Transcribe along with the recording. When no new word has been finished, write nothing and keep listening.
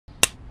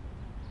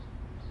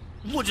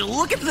Would you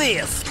look at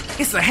this?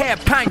 It's a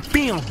half-pint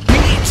film,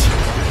 bitch!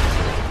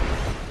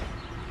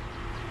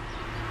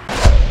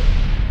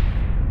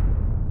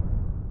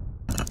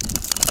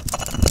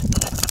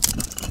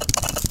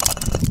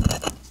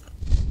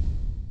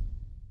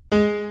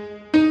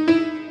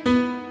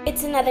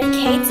 It's another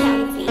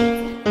K-Town beat.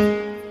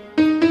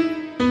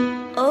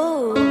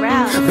 Oh,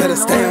 Ralph. Better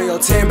stay on your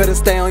 10, better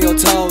stay on your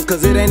toes,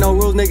 cause it ain't no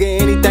rules, nigga,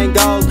 anything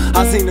goes.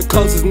 I seen the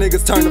closest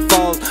niggas turn to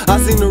foes. I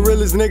seen the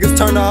realest niggas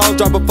turn to hoes.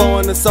 Drop a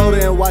 4 in the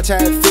soda and watch how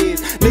it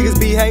fizz. Niggas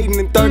be hating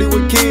and 30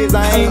 with kids.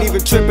 I ain't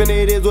even tripping,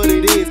 it is what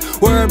it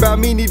is. Worry about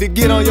me, need to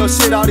get on your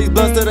shit. All these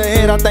blunts to the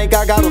head, I think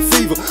I got a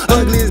fever.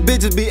 Ugliest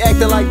bitches be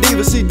acting like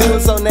divas. She do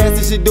it so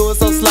nasty, she do it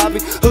so sloppy.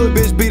 Hood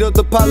bitch beat up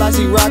the pot like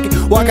she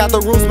rockin'. Walk out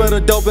the room, smell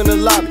the dope in the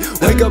lobby.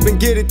 Wake up and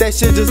get it, that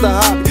shit just a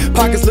hobby.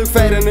 Pockets look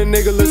fat and the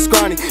nigga look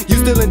scrawny. You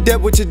still in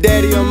debt with your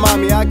daddy or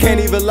mommy. I can't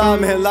even lie,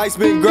 man, life's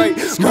been great.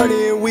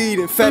 Money and weed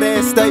and fat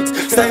ass steaks.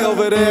 Stay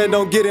over there and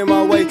don't get in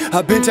my way.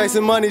 I been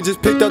chasing money,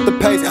 just picked up the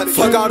pace.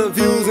 Fuck all the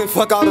views and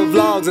fuck all the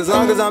vlogs. As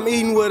long as I'm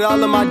eating with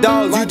all of my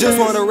dogs. You just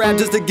wanna rap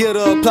just to get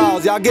the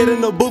applause. Y'all get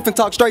in the booth and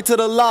talk straight to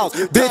the laws.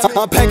 Bitch,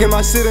 I'm packing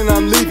my shit and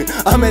I'm leaving.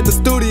 I'm at the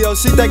studio,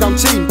 she think I'm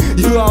cheating.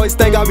 You always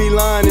think I be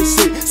lying and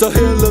shit. So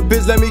here, little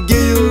bitch, let me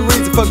give you a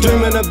reason. Fuck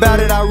dreaming about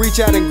it, I reach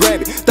out and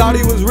grab it. Thought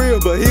he was real,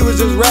 but he was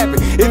just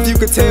rapping. If you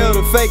could tell,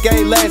 the fake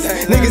ain't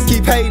lasting. Niggas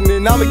keep hating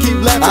and I'ma keep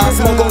laughing. I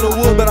smoke on the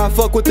wood, but I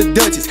fuck with the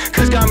Dutchies.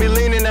 Cause got me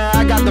leaning, now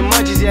I got the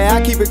munchies. Yeah,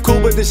 I keep it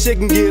cool, but the shit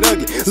can get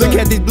ugly. Look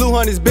at these blue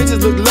honeys,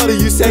 bitches look lovely.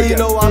 You say you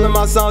know all of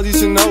my songs, you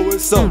should know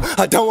what's up.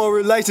 I don't want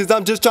relations,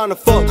 I'm just trying to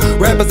fuck.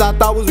 Rappers I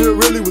thought was real,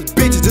 really was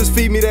bitches. Just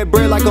feed me that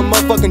bread like a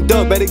motherfucking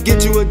duck. Better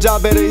get you a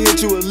job, better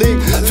hit you a lick.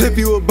 Flip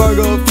you a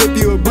burger or flip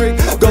you a brick.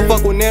 Go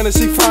fuck with Nana,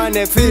 she frying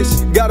that fish.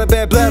 Got a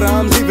bad bladder,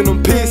 I'm leaving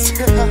them pissed.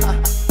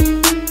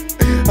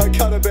 I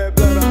got a bad bladder.